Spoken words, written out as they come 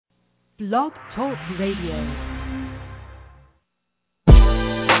Blog Talk Radio.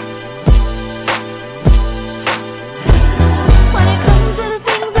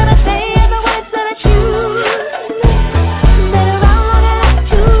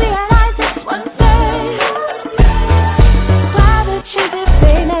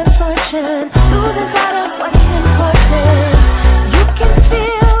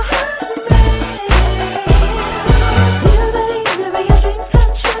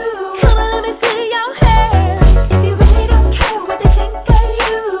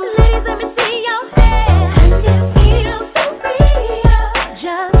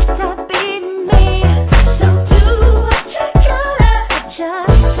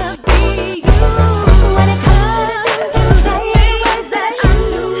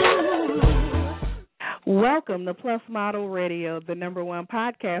 Welcome to Plus Model Radio, the number one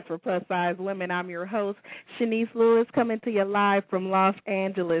podcast for plus-size women. I'm your host, Chenese Lewis, coming to you live from Los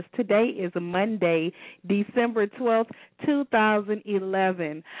Angeles. Today is Monday, December 12th,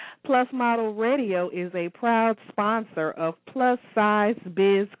 2011. Plus Model Radio is a proud sponsor of Plus Size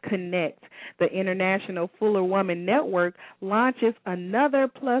Biz Connect. The International Fuller Woman Network launches another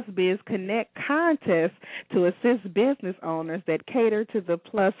Plus Biz Connect contest to assist business owners that cater to the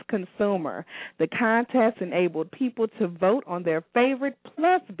plus consumer. The contest enabled people to vote on their favorite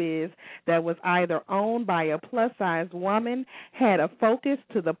plus biz that was either owned by a plus-size woman, had a focus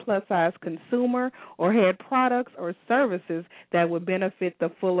to the plus-size consumer, or had products or services that would benefit the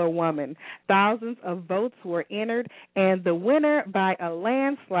fuller woman. Thousands of votes were entered, and the winner by a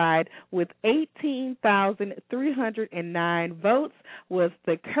landslide with 18,309 votes was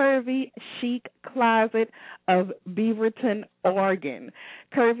the Curvy Chic Closet of Beaverton, Oregon.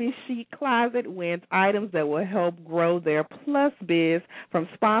 Curvy Chic Closet wins items that will help grow their plus biz from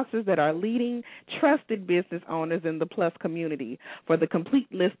sponsors that are leading, trusted business owners in the plus community. For the complete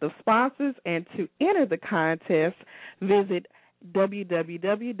list of sponsors and to enter the contest, visit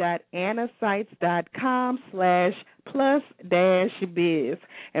www.annasites.com/plus-biz.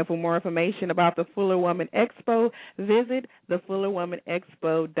 And for more information about the Fuller Woman Expo, visit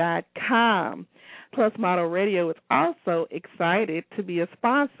thefullerwomanexpo.com. Plus Model Radio is also excited to be a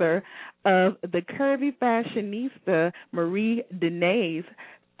sponsor of the curvy fashionista Marie Dene's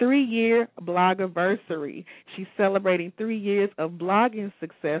 3-year blogiversary. She's celebrating 3 years of blogging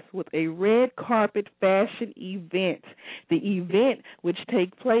success with a red carpet fashion event. The event, which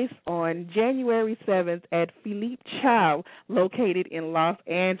takes place on January 7th at Philippe Chow, located in Los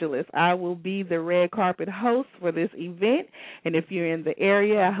Angeles. I will be the red carpet host for this event, and if you're in the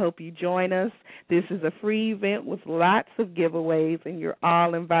area, I hope you join us. This is a free event with lots of giveaways, and you're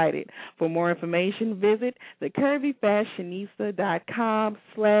all invited. For more information, visit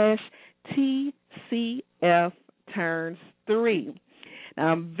thecurvyfashionista.com/TCF turns 3.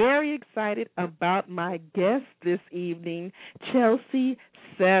 Now, I'm very excited about my guest this evening, Chelsea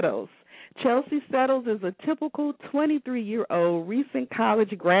Settles. Chelsea Settles is a typical 23-year-old recent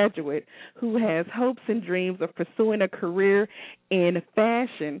college graduate who has hopes and dreams of pursuing a career in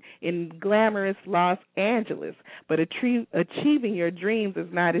fashion in glamorous Los Angeles. But achieving your dreams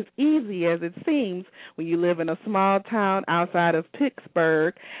is not as easy as it seems when you live in a small town outside of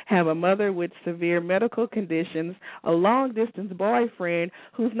Pittsburgh, have a mother with severe medical conditions, a long-distance boyfriend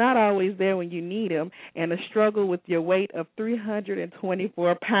who's not always there when you need him, and a struggle with your weight of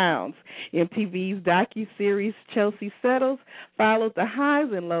 324 pounds. MTV's docuseries Chelsea Settles followed the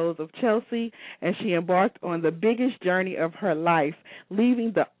highs and lows of Chelsea as she embarked on the biggest journey of her life,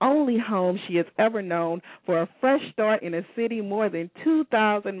 leaving the only home she has ever known for a fresh start in a city more than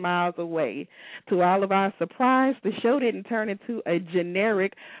 2,000 miles away. To all of our surprise, the show didn't turn into a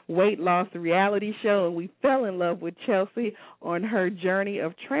generic weight loss reality show, and we fell in love with Chelsea on her journey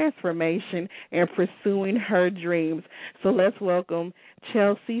of transformation and pursuing her dreams. So let's welcome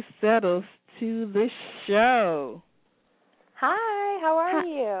Chelsea Settles to the show. Hi, how are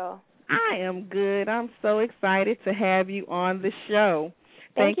you? I am good. I'm so excited to have you on the show.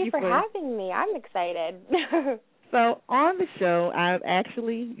 Thank you for having me. I'm excited. So on the show, I'm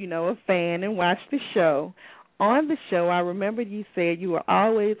actually, a fan and watch the show. On the show, I remember you said you were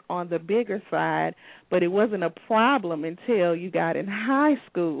always on the bigger side, but it wasn't a problem until you got in high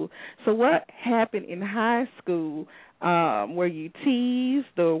school. So what happened in high school? Were you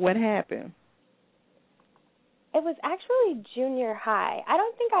teased or what happened? It was actually junior high. I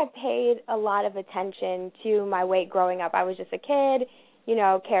don't think I paid a lot of attention to my weight growing up. I was just a kid,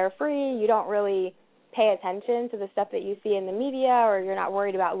 carefree. You don't really pay attention to the stuff that you see in the media, or you're not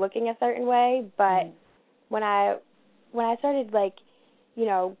worried about looking a certain way. But when I started,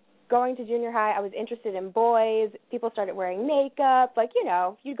 going to junior high, I was interested in boys. People started wearing makeup. Like,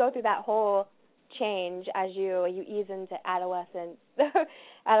 you go through that whole change as you ease into adolescenthood.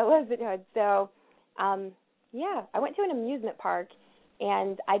 So, I went to an amusement park,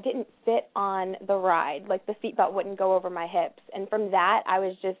 and I didn't fit on the ride. Like, the seatbelt wouldn't go over my hips. And from that, I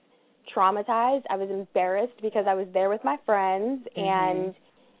was just traumatized. I was embarrassed because I was there with my friends, and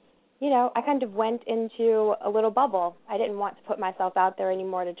I kind of went into a little bubble. I didn't want to put myself out there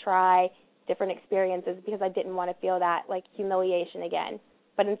anymore to try different experiences because I didn't want to feel that, like, humiliation again.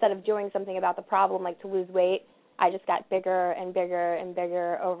 But instead of doing something about the problem, like to lose weight, I just got bigger and bigger and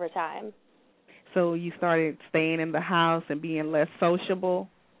bigger over time. So you started staying in the house and being less sociable?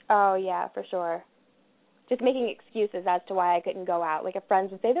 Oh, yeah, for sure. Just making excuses as to why I couldn't go out. Like, if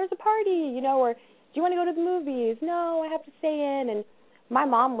friends would say, there's a party, or do you want to go to the movies? No, I have to stay in. And my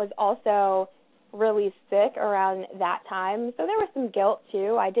mom was also really sick around that time, so there was some guilt,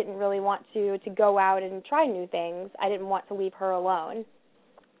 too. I didn't really want to go out and try new things. I didn't want to leave her alone.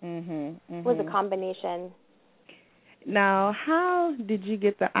 It was a combination. Now, how did you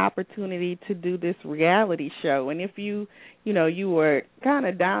get the opportunity to do this reality show? And if you were kind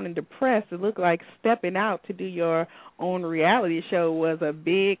of down and depressed, it looked like stepping out to do your own reality show was a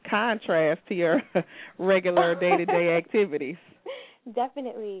big contrast to your regular day-to-day activities.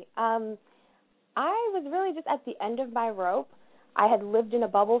 Definitely. I was really just at the end of my rope. I had lived in a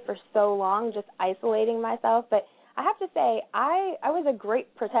bubble for so long, just isolating myself. But I have to say, I was a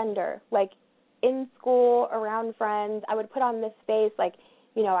great pretender. Like, in school, around friends, I would put on this face like,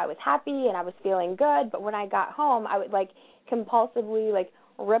 I was happy and I was feeling good, but when I got home, I would, like, compulsively, like,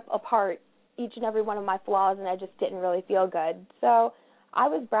 rip apart each and every one of my flaws, and I just didn't really feel good. So I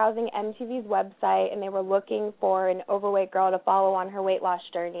was browsing MTV's website, and they were looking for an overweight girl to follow on her weight loss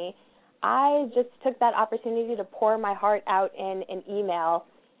journey. I just took that opportunity to pour my heart out in an email,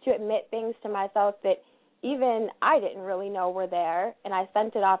 to admit things to myself that even I didn't really know were there, and I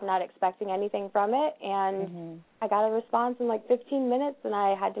sent it off not expecting anything from it, and I got a response in like 15 minutes, and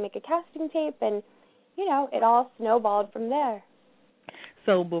I had to make a casting tape, and, it all snowballed from there.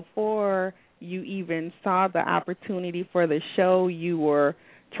 So before you even saw the opportunity for the show, you were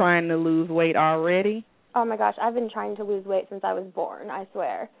trying to lose weight already? Oh, my gosh, I've been trying to lose weight since I was born, I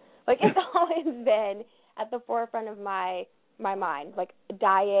swear. Like, it's always been at the forefront of my mind, like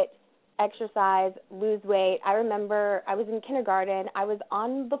diet, exercise, lose weight. I remember I was in kindergarten. I was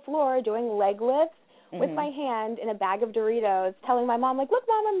on the floor doing leg lifts with my hand in a bag of Doritos, telling my mom, like, look,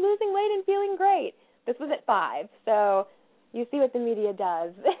 Mom, I'm losing weight and feeling great. This was at 5. So you see what the media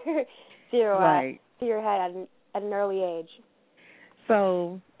does to your head at an early age.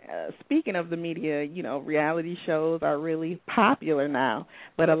 So speaking of the media, reality shows are really popular now,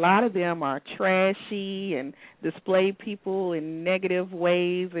 but a lot of them are trashy and display people in negative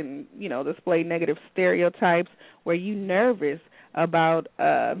ways and, display negative stereotypes. Were you nervous about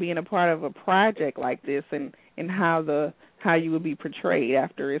being a part of a project like this and how you would be portrayed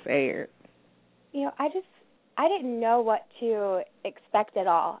after it's aired? I didn't know what to expect at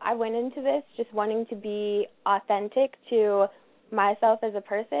all. I went into this just wanting to be authentic to myself as a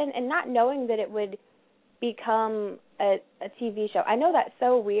person and not knowing that it would become a TV show. I know that's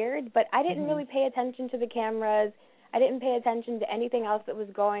so weird, but I didn't really pay attention to the cameras. I didn't pay attention to anything else that was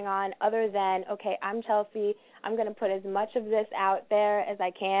going on other than, okay, I'm Chelsea. I'm going to put as much of this out there as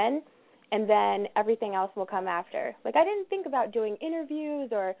I can, and then everything else will come after. Like, I didn't think about doing interviews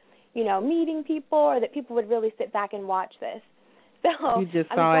or, meeting people, or that people would really sit back and watch this. So you just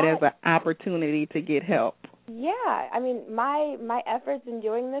saw it as an opportunity to get help. Yeah, I mean, my efforts in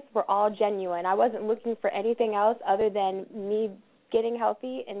doing this were all genuine. I wasn't looking for anything else other than me getting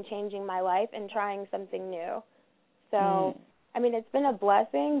healthy and changing my life and trying something new. So, I mean, it's been a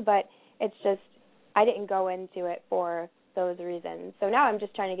blessing, but it's just I didn't go into it for those reasons. So now I'm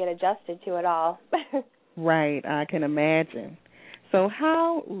just trying to get adjusted to it all. Right, I can imagine. So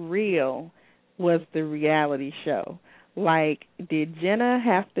how real was the reality show? Like, did Jenna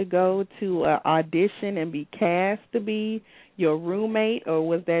have to go to an audition and be cast to be your roommate, or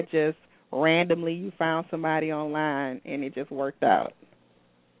was that just randomly you found somebody online and it just worked out?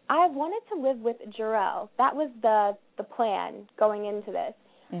 I wanted to live with Jarrell. That was the plan going into this.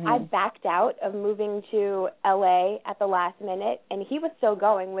 I backed out of moving to L.A. at the last minute, and he was still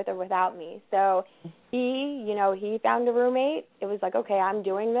going with or without me. So he found a roommate. It was like, okay, I'm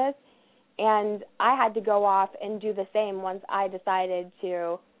doing this. And I had to go off and do the same once I decided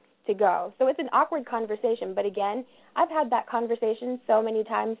to go. So it's an awkward conversation. But, again, I've had that conversation so many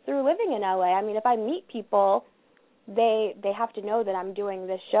times through living in L.A. I mean, if I meet people, they have to know that I'm doing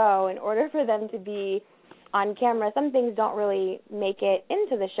this show in order for them to be, on camera. Some things don't really make it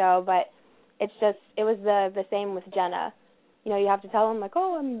into the show, but it was the same with Jenna. You know, you have to tell them, like,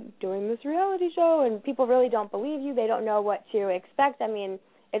 oh, I'm doing this reality show, and people really don't believe you. They don't know what to expect. I mean,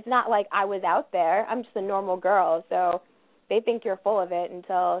 it's not like I was out there. I'm just a normal girl, so they think you're full of it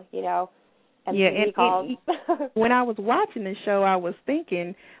until, you know, MTV calls. When I was watching the show, I was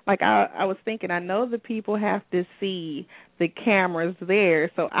thinking, I know the people have to see the cameras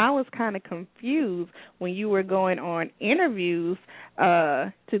there, so I was kind of confused when you were going on interviews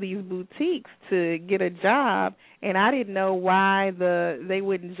to these boutiques to get a job, and I didn't know why they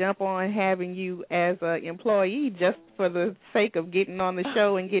wouldn't jump on having you as an employee just for the sake of getting on the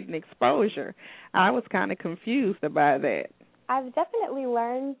show and getting exposure. I was kind of confused about that. I've definitely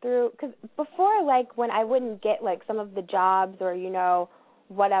learned through, because before, like, when I wouldn't get, like, some of the jobs or, you know,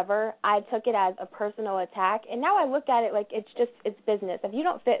 whatever, I took it as a personal attack. And now I look at it like it's business. If you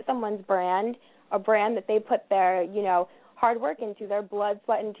don't fit someone's brand, a brand that they put their, you know, hard work into, their blood,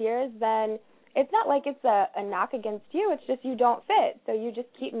 sweat, and tears, then it's not like it's a knock against you. It's just you don't fit. So you just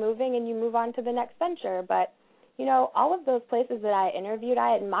keep moving and you move on to the next venture. But, you know, all of those places that I interviewed,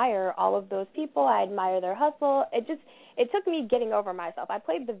 I admire all of those people. I admire their hustle. It took me getting over myself. I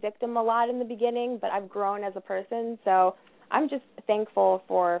played the victim a lot in the beginning, but I've grown as a person, so I'm just thankful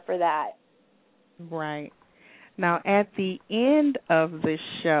for that. Right. Now, at the end of the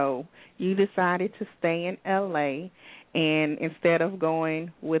show, you decided to stay in L.A., and instead of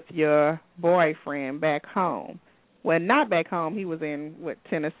going with your boyfriend back home, well, not back home, he was in,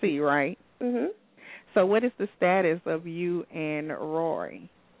 Tennessee, right? Mhm. So what is the status of you and Rory?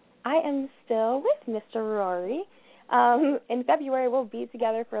 I am still with Mr. Rory. In February, we'll be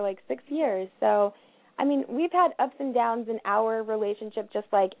together for like 6 years. So, I mean, we've had ups and downs in our relationship just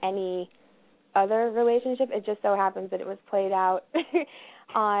like any other relationship. It just so happens that it was played out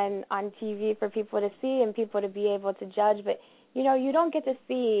on TV for people to see and people to be able to judge. But, you know, you don't get to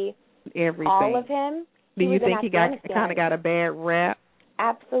see everything. All of him. Do you think he kind of got a bad rap?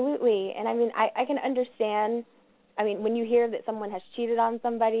 Absolutely. And, I mean, I can understand. I mean, when you hear that someone has cheated on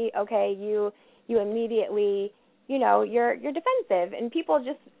somebody, okay, you immediately, you know, you're defensive. And people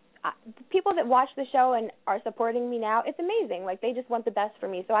that watch the show and are supporting me now, it's amazing. Like, they just want the best for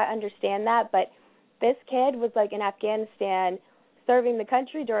me. So I understand that. But this kid was, like, in Afghanistan serving the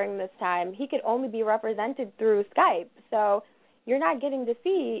country during this time. He could only be represented through Skype. So you're not getting to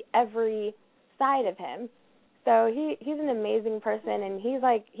see every side of him. So he's an amazing person, and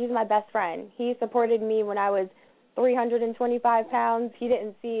he's my best friend. He supported me when I was 325 pounds. He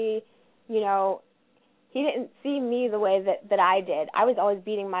didn't see, you know, he didn't see me the way that I did. I was always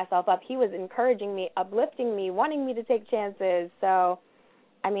beating myself up. He was encouraging me, uplifting me, wanting me to take chances. So,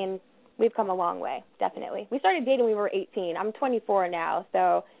 I mean, we've come a long way, definitely. We started dating when we were 18. I'm 24 now,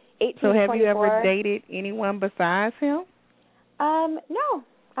 so 18 So have 24. you ever dated anyone besides him? No,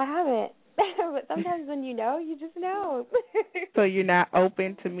 I haven't. But sometimes when you know, you just know. So you're not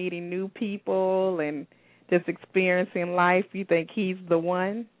open to meeting new people and just experiencing life? You think he's the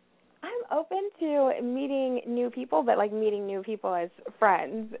one? I'm open to meeting new people, but like meeting new people as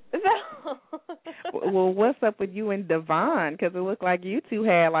friends. So. Well, what's up with you and Devon? Because it looked like you two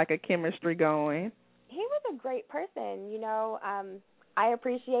had like a chemistry going. He was a great person. You know, I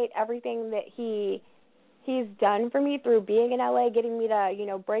appreciate everything that he's done for me through being in LA, getting me to, you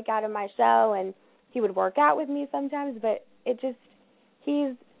know, break out of my shell, and he would work out with me sometimes, but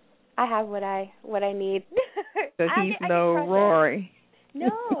I have what I need. So he's no Rory. No,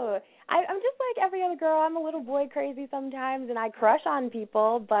 I'm just like every other girl. I'm a little boy crazy sometimes, and I crush on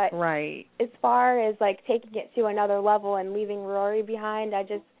people, but right. As far as like taking it to another level and leaving Rory behind, I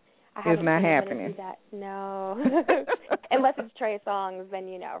haven't it's not been able happening. to do that. No. Unless it's Trey Songz, then,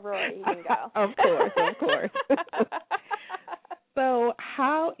 you know, Rory, you can go. Of course. So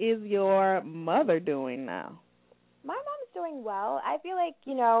how is your mother doing now? My mom's doing well. I feel like,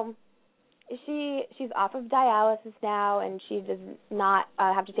 you know, she's off of dialysis now, and she does not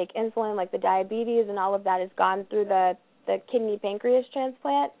have to take insulin. Like the diabetes and all of that has gone through the kidney pancreas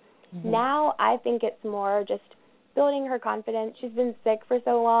transplant. Mm-hmm. Now I think it's more just building her confidence. She's been sick for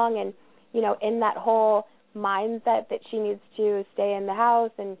so long, and, you know, in that whole mindset that she needs to stay in the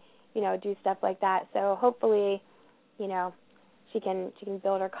house and, you know, do stuff like that. So hopefully, you know, she can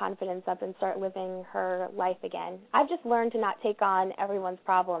build her confidence up and start living her life again. I've just learned to not take on everyone's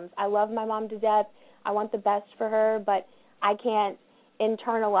problems. I love my mom to death. I want the best for her, but I can't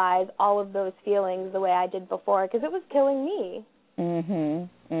internalize all of those feelings the way I did before because it was killing me.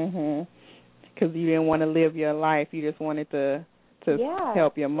 Because you didn't want to live your life. You just wanted to to Yeah.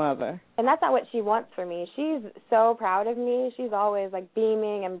 help your mother. And that's not what she wants for me. She's so proud of me. She's always, like,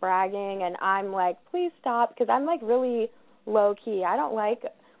 beaming and bragging, and I'm like, please stop, because I'm, like, really low-key. I don't like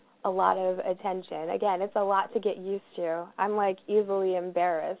a lot of attention. Again, it's a lot to get used to. I'm, like, easily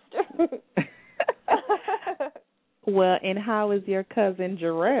embarrassed. Well, and how is your cousin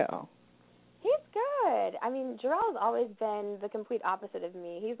Jarrell? He's good. I mean, Jarrell's always been the complete opposite of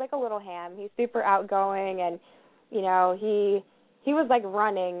me. He's like a little ham. He's super outgoing, and, you know, he was, like,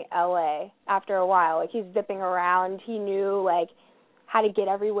 running L.A. after a while. Like, he's zipping around. He knew, like, how to get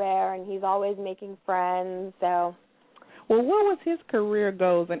everywhere, and he's always making friends, so. Well, what was his career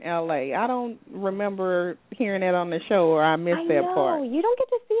goals in L.A.? I don't remember hearing that on the show, or I missed that part. I know. You don't get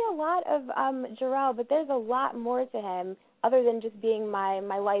to see a lot of Jarrell, but there's a lot more to him other than just being my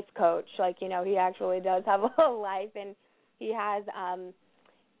life coach. Like, you know, he actually does have a life, and he has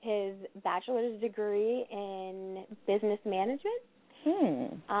his bachelor's degree in business management.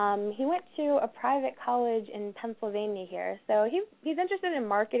 He went to a private college in Pennsylvania here, so he's interested in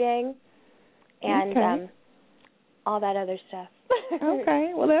marketing and all that other stuff.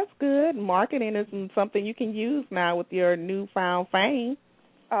 Okay, well, that's good. Marketing is something you can use now with your newfound fame.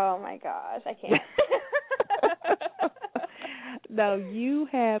 Oh, my gosh, I can't. Now, you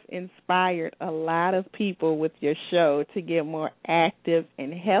have inspired a lot of people with your show to get more active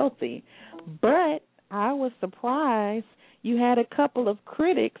and healthy, but I was surprised you had a couple of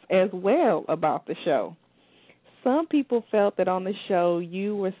critics as well about the show. Some people felt that on the show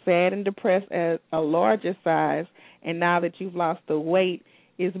you were sad and depressed at a larger size, and now that you've lost the weight,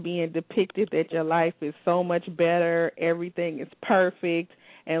 it's being depicted that your life is so much better, everything is perfect,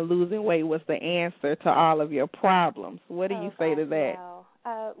 and losing weight was the answer to all of your problems. What do you say to that?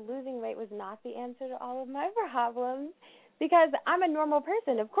 No. Losing weight was not the answer to all of my problems, because I'm a normal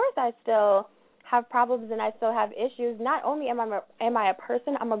person. Of course I still have problems and I still have issues. Not only am I a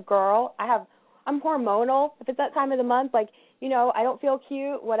person, I'm a girl. I'm hormonal. If it's that time of the month, like, you know, I don't feel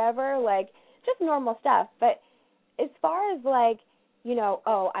cute, whatever, like, just normal stuff. But as far as, like, you know,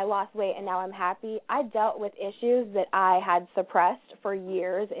 oh, I lost weight and now I'm happy, I dealt with issues that I had suppressed for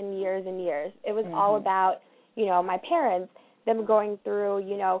years and years and years. It was all about, you know, my parents, them going through,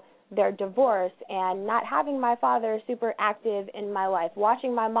 you know, their divorce and not having my father super active in my life,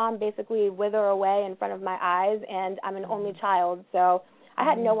 watching my mom basically wither away in front of my eyes, and I'm an only child, so I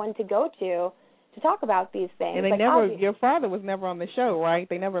had no one to go to talk about these things. And your father was never on the show, right?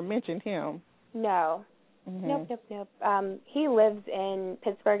 They never mentioned him. No. Nope. He lives in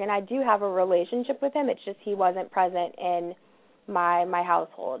Pittsburgh, and I do have a relationship with him. It's just he wasn't present in my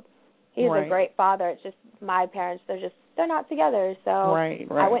household. He's a great father. It's just my parents, they're not together. So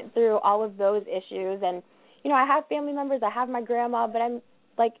I went through all of those issues, and, you know, I have family members. I have my grandma, but I'm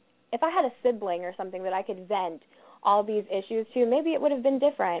like, if I had a sibling or something that I could vent all these issues to, maybe it would have been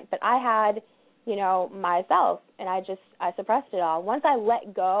different. But I had, you know, myself, and I suppressed it all. Once I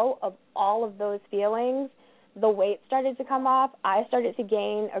let go of all of those feelings, the weight started to come off. I started to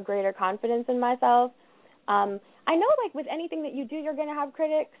gain a greater confidence in myself. I know, like, with anything that you do, you're going to have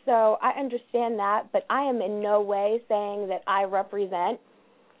critics, so I understand that, but I am in no way saying that I represent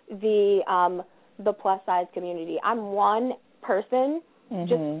the plus-size community. I'm one person,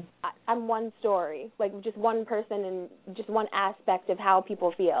 I'm one story, like, just one person and just one aspect of how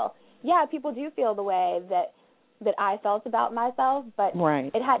people feel. Yeah, people do feel the way that I felt about myself, but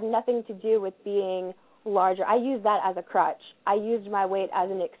it had nothing to do with being larger. I used that as a crutch. I used my weight as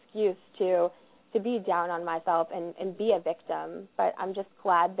an excuse to be down on myself and be a victim. But I'm just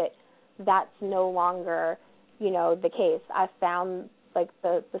glad that that's no longer, you know, the case. I found, like,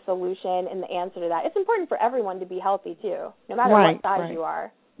 the solution and the answer to that. It's important for everyone to be healthy, too, no matter what size you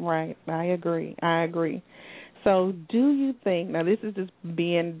are. Right. I agree. So do you think, now this is just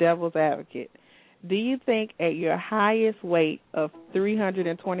being devil's advocate, do you think at your highest weight of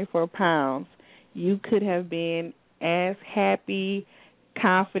 324 pounds, you could have been as happy,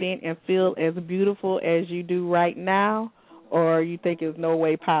 confident, and feel as beautiful as you do right now, or you think there's no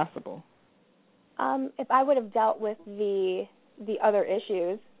way possible? If I would have dealt with the other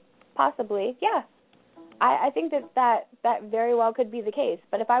issues, possibly, yeah. I think that very well could be the case.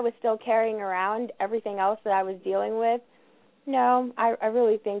 But if I was still carrying around everything else that I was dealing with, no, I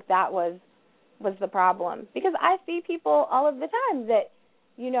really think that was the problem. Because I see people all of the time that,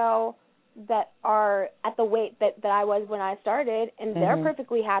 you know, that are at the weight that I was when I started, and they're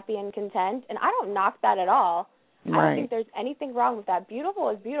perfectly happy and content, and I don't knock that at all. I don't think there's anything wrong with that. Beautiful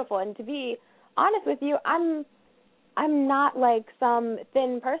is beautiful, and to be honest with you, I'm not like some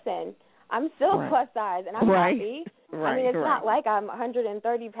thin person. I'm still plus size, and I'm happy. Right, I mean, it's right. not like I'm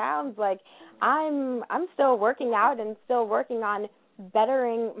 130 pounds. Like, I'm still working out and still working on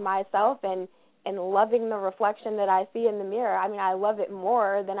bettering myself and loving the reflection that I see in the mirror. I mean, I love it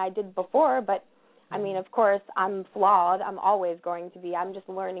more than I did before, but I mean, of course, I'm flawed. I'm always going to be. I'm just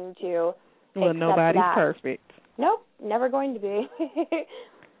learning to accept nobody's that. perfect. Nope, never going to be.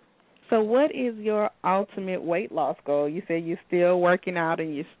 So what is your ultimate weight loss goal? You said you're still working out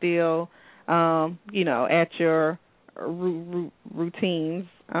and you're still, at your routines.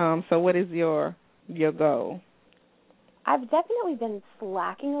 So what is your goal? I've definitely been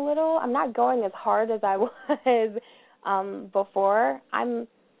slacking a little. I'm not going as hard as I was before. I'm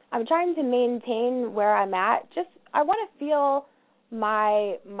trying to maintain where I'm at. Just I want to feel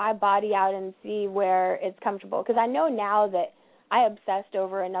my body out and see where it's comfortable, because I know now that I obsessed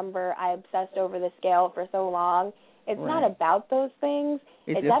over a number. I obsessed over the scale for so long. It's not about those things.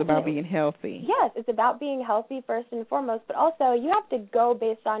 It's just about being healthy. Yes, it's about being healthy first and foremost, but also you have to go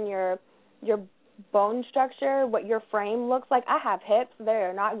based on your bone structure, what your frame looks like. I have hips.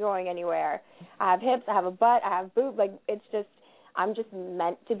 They're not going anywhere. I have hips. I have a butt. I have boobs. Like, it's just, I'm just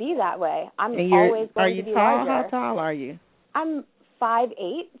meant to be that way. I'm always going to be larger. How tall are you? I'm 5'8",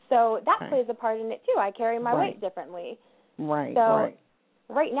 so that plays a part in it, too. I carry my weight differently. Right, so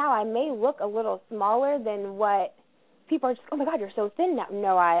right now I may look a little smaller than what people are just, oh, my God, you're so thin now.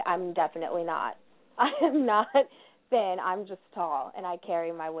 No, I'm definitely not. I am not thin. I'm just tall, and I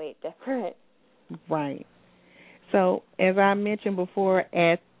carry my weight different. Right. So, as I mentioned before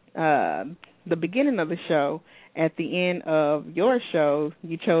at the beginning of the show, at the end of your show,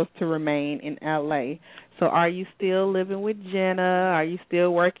 you chose to remain in L.A. So, are you still living with Jenna? Are you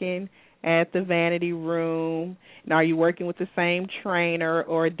still working at the Vanity Room? And are you working with the same trainer,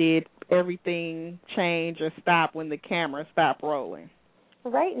 or did everything change or stop when the camera stopped rolling?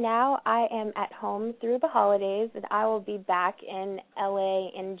 Right now, I am at home through the holidays, and I will be back in L.A.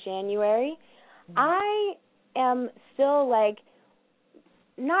 in January. I am still,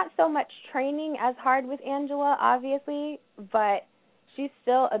 not so much training as hard with Angela, obviously, but she's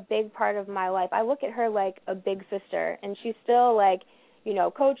still a big part of my life. I look at her like a big sister, and she's still,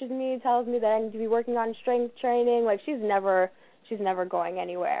 coaches me, tells me that I need to be working on strength training. Like, she's never going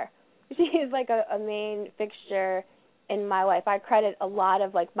anywhere. She is, a main fixture in my life. I credit a lot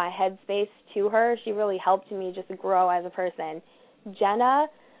of, my headspace to her. She really helped me just grow as a person. Jenna,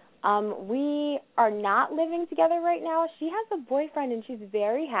 we are not living together right now. She has a boyfriend, and she's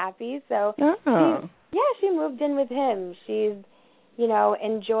very happy. So, she moved in with him. She's,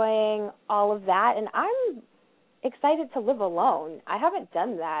 enjoying all of that. And I'm excited to live alone. I haven't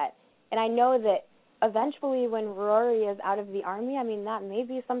done that. And I know that eventually when Rory is out of the Army, that may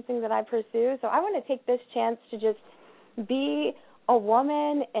be something that I pursue. So I want to take this chance to just be a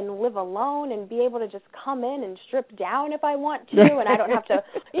woman and live alone and be able to just come in and strip down if I want to, and I don't have to,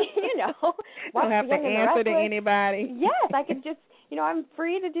 don't have to answer to anybody. Yes, I could just, I'm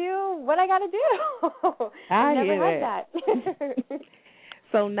free to do what I got to do. I never had that.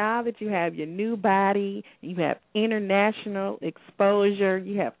 So now that you have your new body, you have international exposure,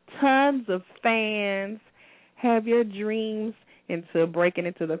 you have tons of fans, have your dreams into breaking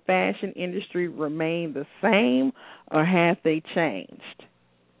into the fashion industry remain the same, or have they changed?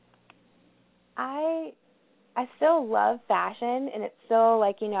 I still love fashion, and it's still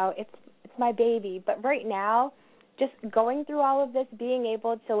it's my baby. But right now, just going through all of this, being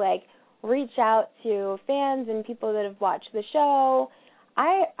able to reach out to fans and people that have watched the show,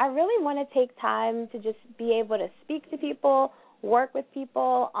 I really want to take time to just be able to speak to people, work with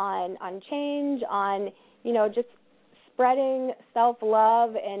people on change, on just spreading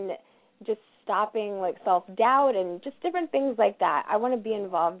self-love and just stopping self-doubt and just different things like that. I want to be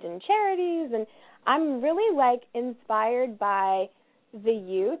involved in charities, and I'm really inspired by the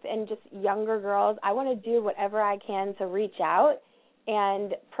youth and just younger girls. I want to do whatever I can to reach out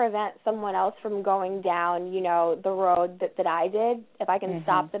and prevent someone else from going down, the road that I did. If I can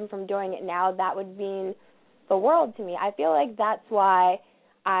stop them from doing it now, that would mean the world to me. I feel like that's why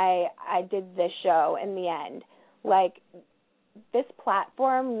I did this show in the end. This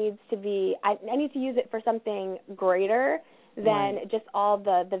platform needs to be, I need to use it for something greater than just all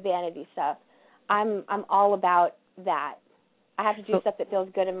the vanity stuff. I'm all about that. I have to do stuff that feels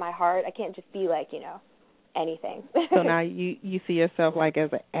good in my heart. I can't just be anything. So now you see yourself as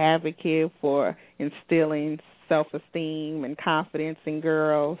an advocate for instilling self-esteem and confidence in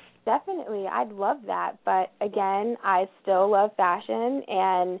girls. Definitely. I'd love that. But again, I still love fashion,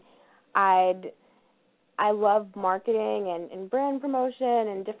 and I love marketing and brand promotion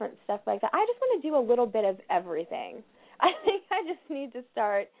and different stuff like that. I just want to do a little bit of everything. I think I just need to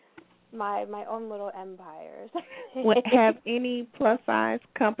start my own little empires. Have any plus-size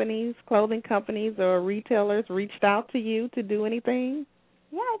companies, clothing companies or retailers reached out to you to do anything?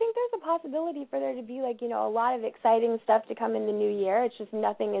 Yeah, I think there's a possibility for there to be, like, a lot of exciting stuff to come in the new year. It's just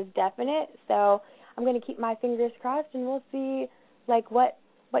nothing is definite. So I'm going to keep my fingers crossed, and we'll see, like, what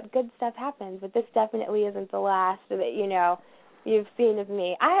good stuff happens. But this definitely isn't the last that, you've seen of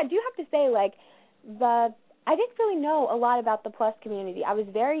me. I do have to say, like, I didn't really know a lot about the plus community. I was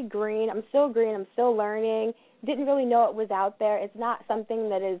very green. I'm still learning. Didn't really know it was out there. It's not something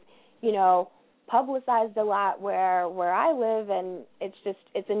that is, publicized a lot where I live, and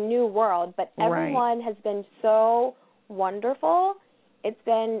it's a new world. But everyone has been so wonderful. It's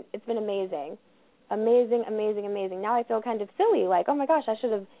been amazing. Amazing. Now I feel kind of silly, like, oh my gosh, I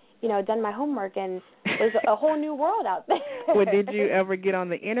should have, done my homework, and there's a whole new world out there. Well, did you ever get on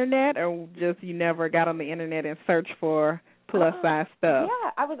the internet, or just you never got on the internet and searched for plus size stuff?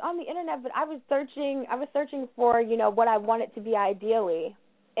 Yeah, I was on the internet, but I was searching for, what I want it to be ideally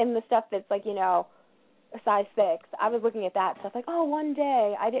in the stuff that's like, a size 6. I was looking at that stuff like, oh, one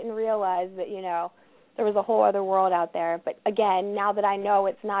day. I didn't realize that, there was a whole other world out there. But again, now that I know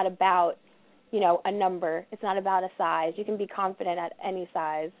it's not about, a number, it's not about a size. You can be confident at any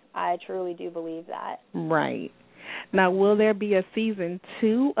size. I truly do believe that. Right. Now, will there be a season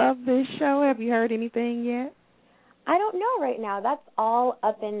 2 of this show? Have you heard anything yet? I don't know right now. That's all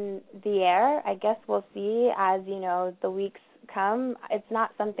up in the air. I guess we'll see as, the weeks come. It's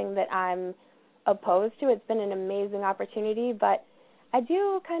not something that I'm opposed to. It's been an amazing opportunity, but I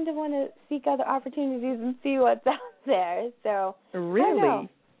do kind of want to seek other opportunities and see what's out there. So really?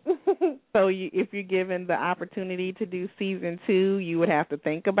 So if you're given the opportunity to do season 2, you would have to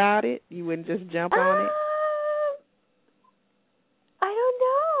think about it? You wouldn't just jump on it? I don't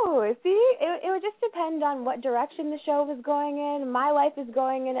know. See, it would just depend on what direction the show was going in. My life is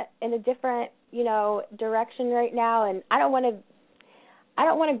going in a different, direction right now, and I don't want to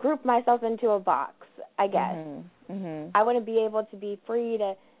group myself into a box, I guess. Mm-hmm. I want to be able to be free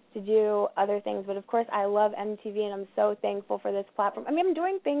to do other things. But, of course, I love MTV, and I'm so thankful for this platform. I mean, I'm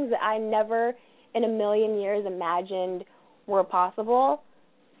doing things that I never in a million years imagined were possible.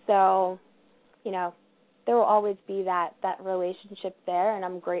 So, there will always be that relationship there, and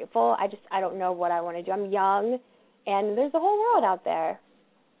I'm grateful. I don't know what I want to do. I'm young, and there's a whole world out there.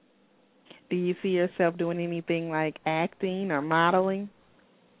 Do you see yourself doing anything like acting or modeling?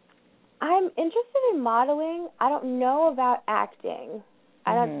 I'm interested in modeling. I don't know about acting.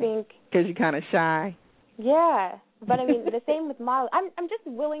 I don't think... Because you're kind of shy? Yeah. But, I mean, the same with modeling. I'm just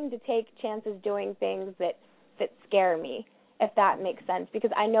willing to take chances doing things that scare me, if that makes sense,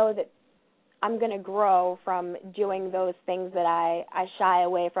 because I know that I'm going to grow from doing those things that I shy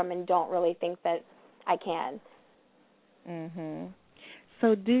away from and don't really think that I can. Mm-hmm.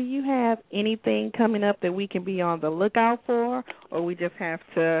 So do you have anything coming up that we can be on the lookout for, or we just have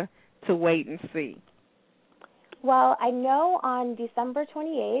to wait and see? Well, I know on December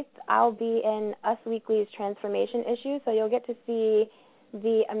 28th, I'll be in Us Weekly's transformation issue, so you'll get to see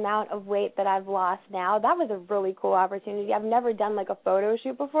the amount of weight that I've lost now. That was a really cool opportunity. I've never done, like, a photo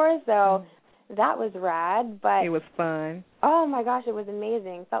shoot before, so that was rad. But it was fun. Oh, my gosh, it was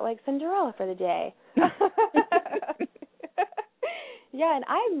amazing. Felt like Cinderella for the day. Yeah, and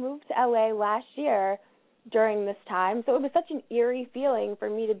I moved to L.A. last year during this time, so it was such an eerie feeling for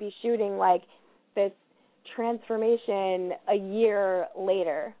me to be shooting, like, this transformation a year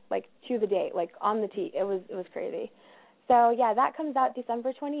later, like, to the date, like, on the T. It was crazy. So, yeah, that comes out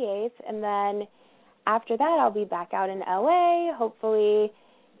December 28th, and then after that I'll be back out in L.A., hopefully,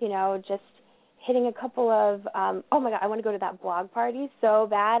 just hitting a couple of, oh, my God, I want to go to that blog party so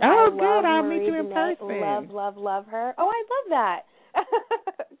bad. Oh, I good. I'll Marie meet you in Bennett. person. Love her. Oh, I love that.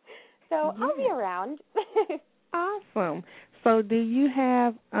 So I'll be around. Awesome. So do you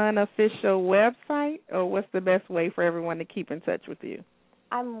have an official website, or what's the best way for everyone to keep in touch with you?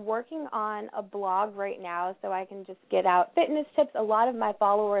 I'm working on a blog right now so I can just get out fitness tips. A lot of my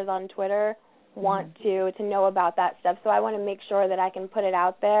followers on Twitter want to know about that stuff, so I want to make sure that I can put it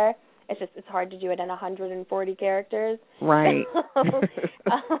out there. It's hard to do it in 140 characters. Right.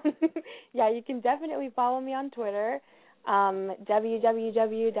 Yeah, you can definitely follow me on Twitter,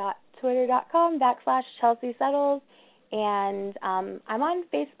 www.twitter.com/Chelsea Settles, and I'm on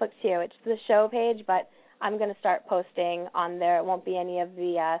Facebook too. It's the show page, but I'm going to start posting on there. It won't be any of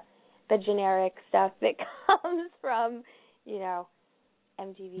the generic stuff that comes from,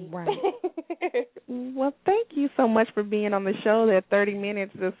 MTV. Right. Well, thank you so much for being on the show. That 30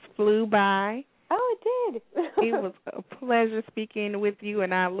 minutes just flew by. Oh, it did. It was a pleasure speaking with you,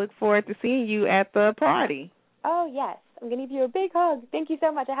 and I look forward to seeing you at the party. Oh, yes. I'm going to give you a big hug. Thank you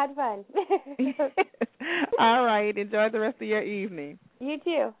so much. I had fun. All right. Enjoy the rest of your evening. You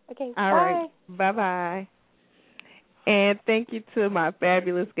too. Okay, All right. Bye-bye. And thank you to my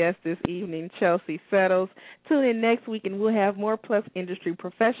fabulous guest this evening, Chelsea Settles. Tune in next week, and we'll have more Plus industry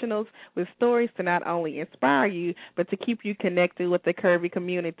professionals with stories to not only inspire you, but to keep you connected with the curvy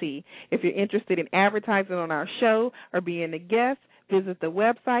community. If you're interested in advertising on our show or being a guest, visit the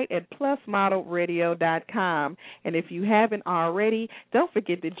website at plusmodelradio.com. And if you haven't already, don't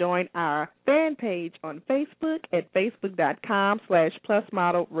forget to join our fan page on Facebook at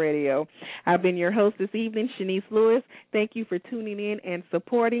facebook.com/plusmodelradio. I've been your host this evening, Chenese Lewis. Thank you for tuning in and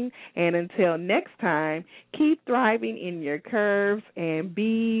supporting. And until next time, keep thriving in your curves and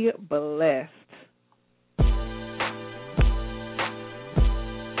be blessed.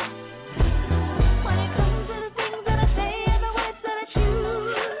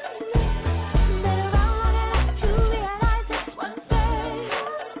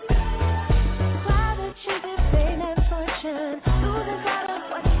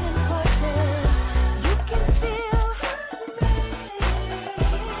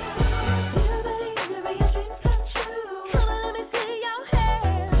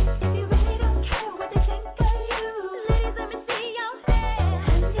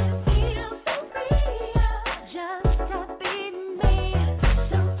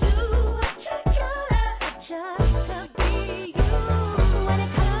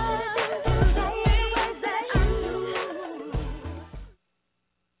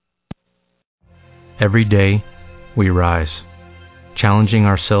 Every day, we rise, challenging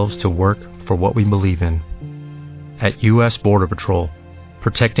ourselves to work for what we believe in. At U.S. Border Patrol,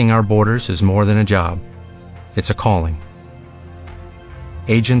 protecting our borders is more than a job. It's a calling.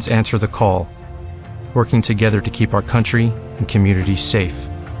 Agents answer the call, working together to keep our country and communities safe.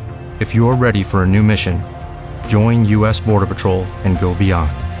 If you are ready for a new mission, join U.S. Border Patrol and go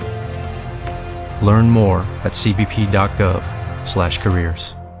beyond. Learn more at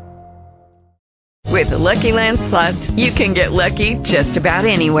cbp.gov/careers. With the Lucky Land Slots, you can get lucky just about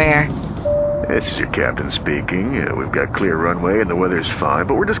anywhere. This is your captain speaking. We've got clear runway and the weather's fine,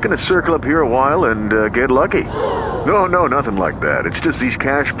 but we're just going to circle up here a while and get lucky. No, nothing like that. It's just these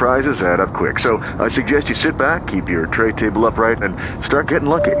cash prizes add up quick. So I suggest you sit back, keep your tray table upright, and start getting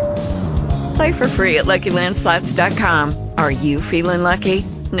lucky. Play for free at LuckyLandSlots.com. Are you feeling lucky?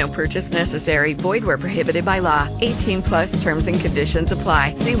 No purchase necessary. Void where prohibited by law. 18+ terms and conditions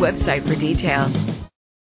apply. See website for details.